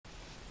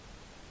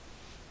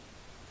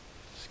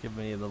Give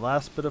me the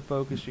last bit of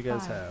focus you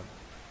guys 5, have.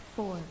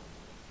 4,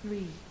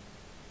 3,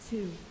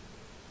 2,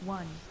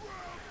 1.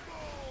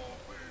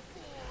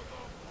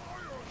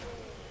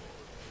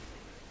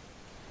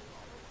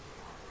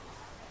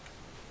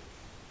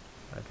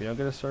 If you don't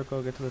get a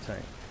circle, get to the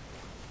tank.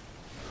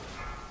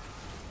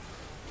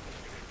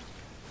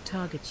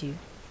 Target you.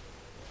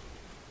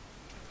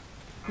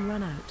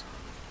 Run out.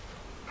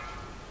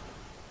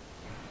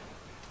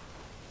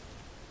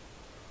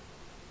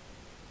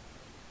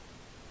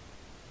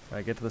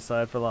 Alright, get to the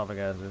side for lava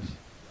geysers.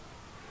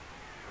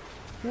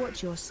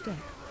 Watch your step.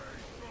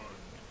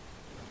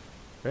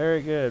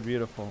 Very good,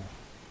 beautiful.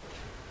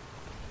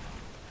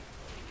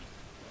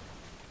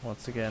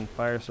 Once again,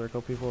 fire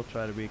circle people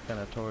try to be kind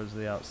of towards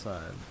the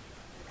outside.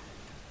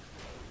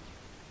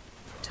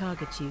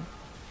 Target you.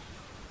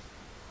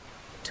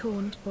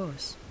 Taunt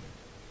boss.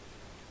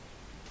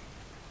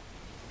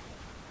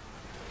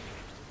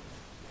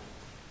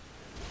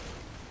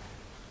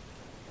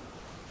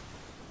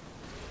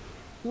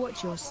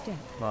 Watch your step.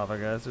 Lava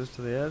geysers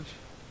to the edge.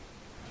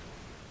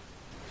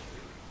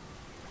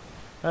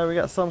 Alright, we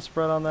got some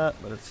spread on that,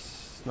 but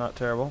it's not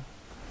terrible.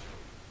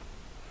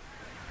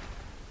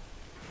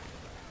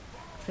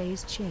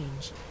 Phase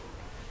change.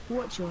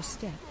 Watch your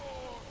step.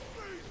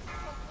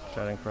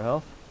 Shouting for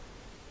health.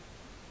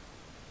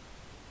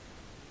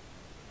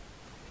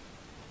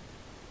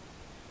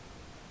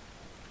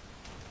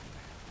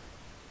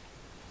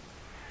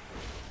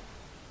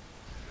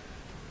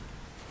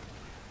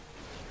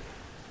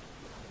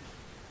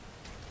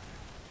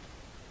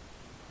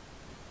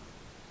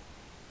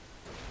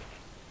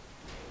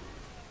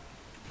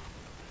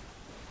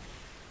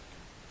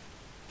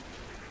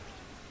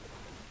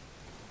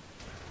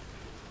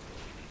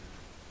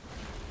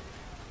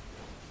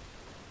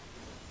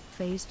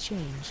 Phase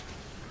change.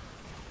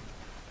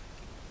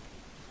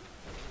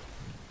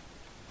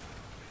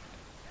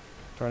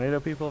 Tornado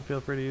people, feel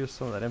free to use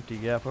some of that empty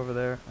gap over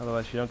there.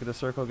 Otherwise, if you don't get a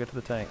circle, get to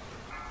the tank.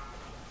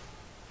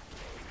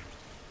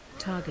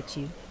 Target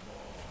you.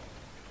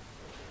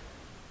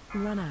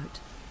 Run out.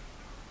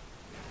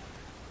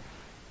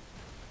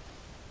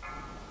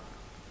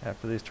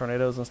 After these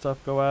tornadoes and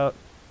stuff go out,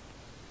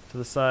 to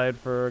the side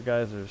for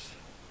geysers.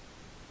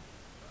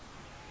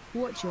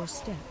 Watch your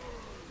step.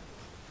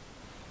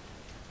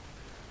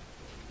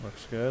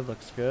 Looks good,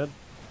 looks good.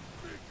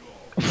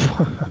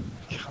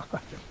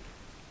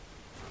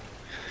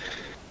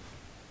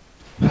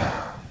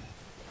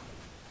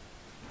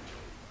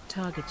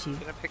 Target you.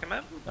 Gonna pick him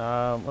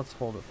up? Let's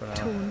hold it for now.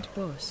 Taunt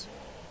boss.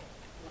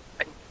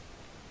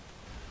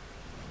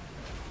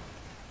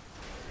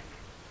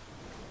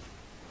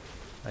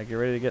 Alright, get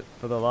ready to get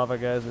for the lava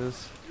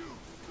geysers.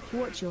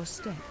 Watch your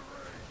step.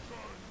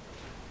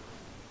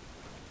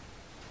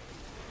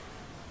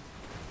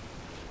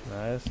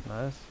 Nice,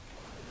 nice.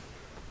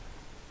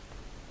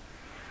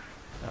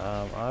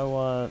 I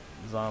want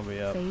zombie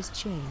up. Phase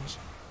change.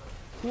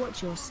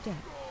 Watch your step.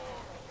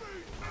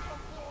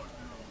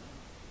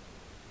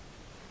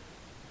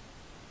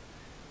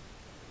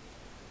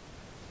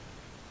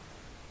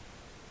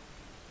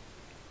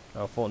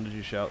 Oh, Fulton, did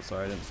you shout?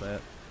 Sorry, I didn't say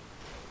it.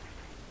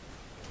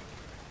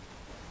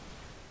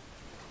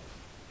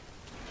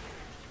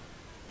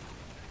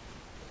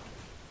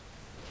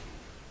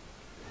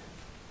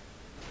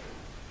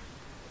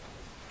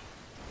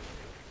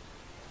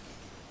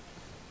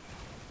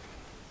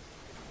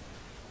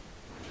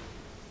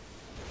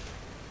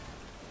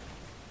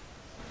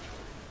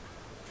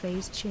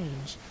 Phase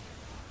change.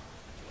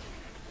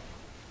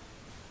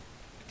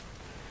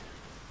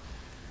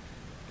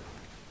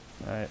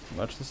 Alright,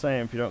 much the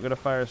same. If you don't get a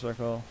fire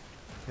circle,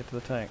 get to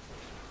the tank.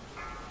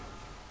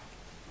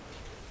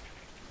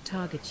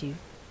 Target you.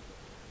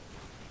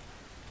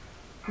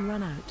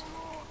 Run out.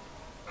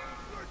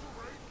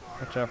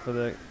 Watch out for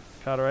the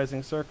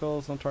cauterizing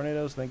circles and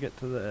tornadoes, then get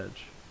to the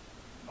edge.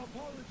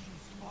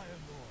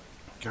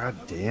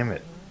 God damn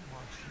it.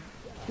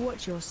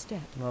 Watch your step.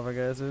 Lava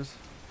geysers.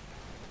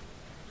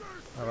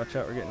 Watch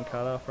out, we're getting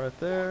caught off right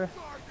there.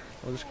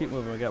 We'll just keep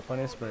moving, we got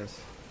plenty of space.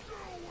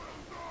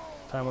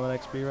 Time on the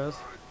next B-res.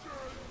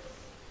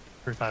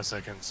 35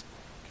 seconds.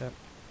 Okay.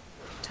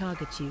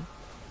 Target you.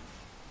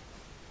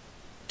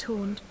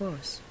 Taunt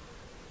boss.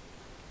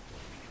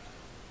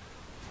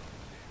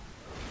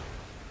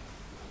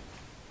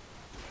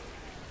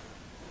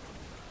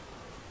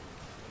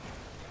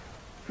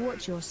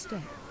 Watch your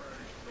step.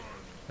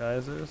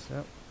 Geysers,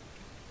 yep.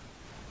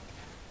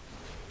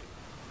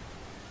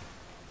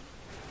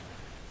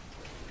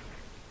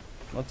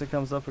 Once it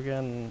comes up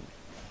again,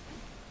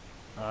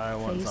 I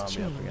want Phase zombie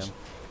change. up again.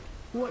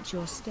 Watch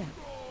your step.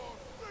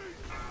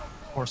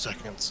 4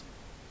 seconds.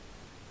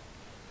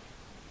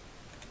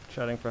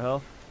 Shouting for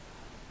health.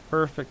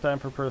 Perfect time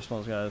for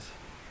personals, guys.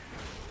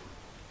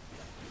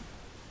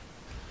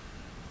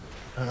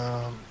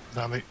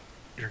 Zombie,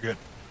 you're good.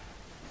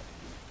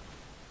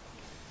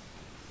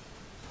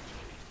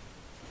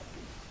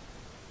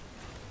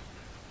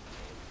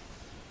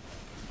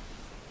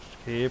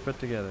 Keep it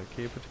together,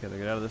 keep it together.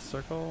 Get out of this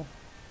circle.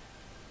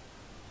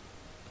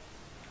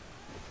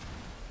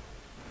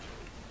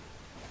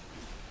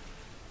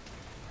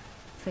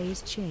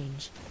 Phase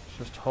change.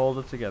 Just hold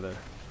it together.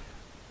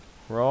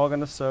 We're all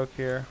gonna soak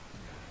here.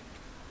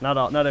 Not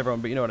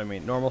everyone, but you know what I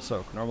mean. Normal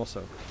soak, normal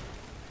soak.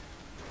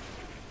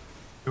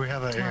 Do we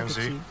have an Target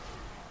AMZ? you.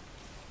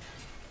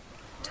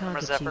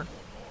 Target you. Zephyr.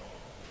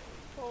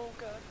 Oh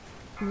god.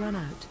 Run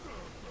out.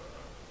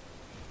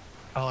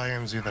 I'll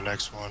AMZ the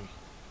next one.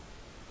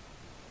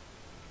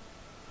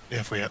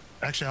 If we have,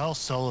 actually, I'll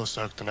solo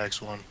soak the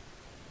next one.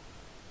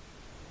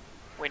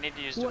 We need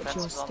to use Watch your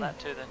defensives on that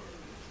step. too then.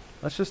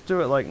 Let's just do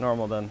it like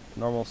normal then.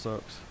 Normal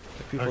soaks.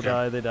 If people Okay.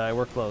 die, they die.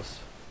 We're close.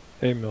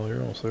 Hey, Mill, you're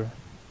almost there.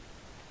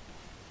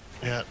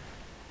 Yeah.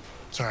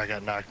 Sorry, I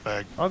got knocked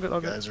back. All good,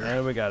 all good. Guys are-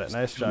 And we got it.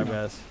 Nice job,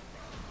 guys.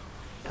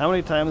 How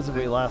many times have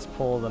we last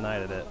pull of the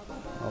night at it?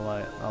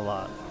 A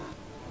lot.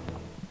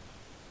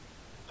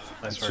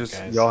 It's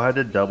just y'all had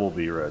to double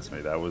B res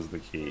me. That was the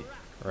key.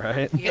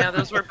 Right? Yeah,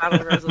 those were battle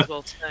res as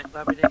well.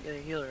 Glad we didn't get a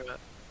healer up.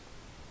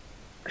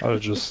 I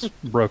would've just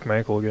broke my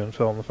ankle again and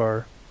fell in the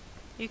fire.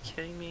 You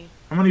kidding me?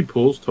 How many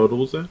pulls total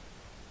was that?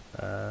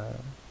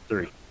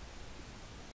 3.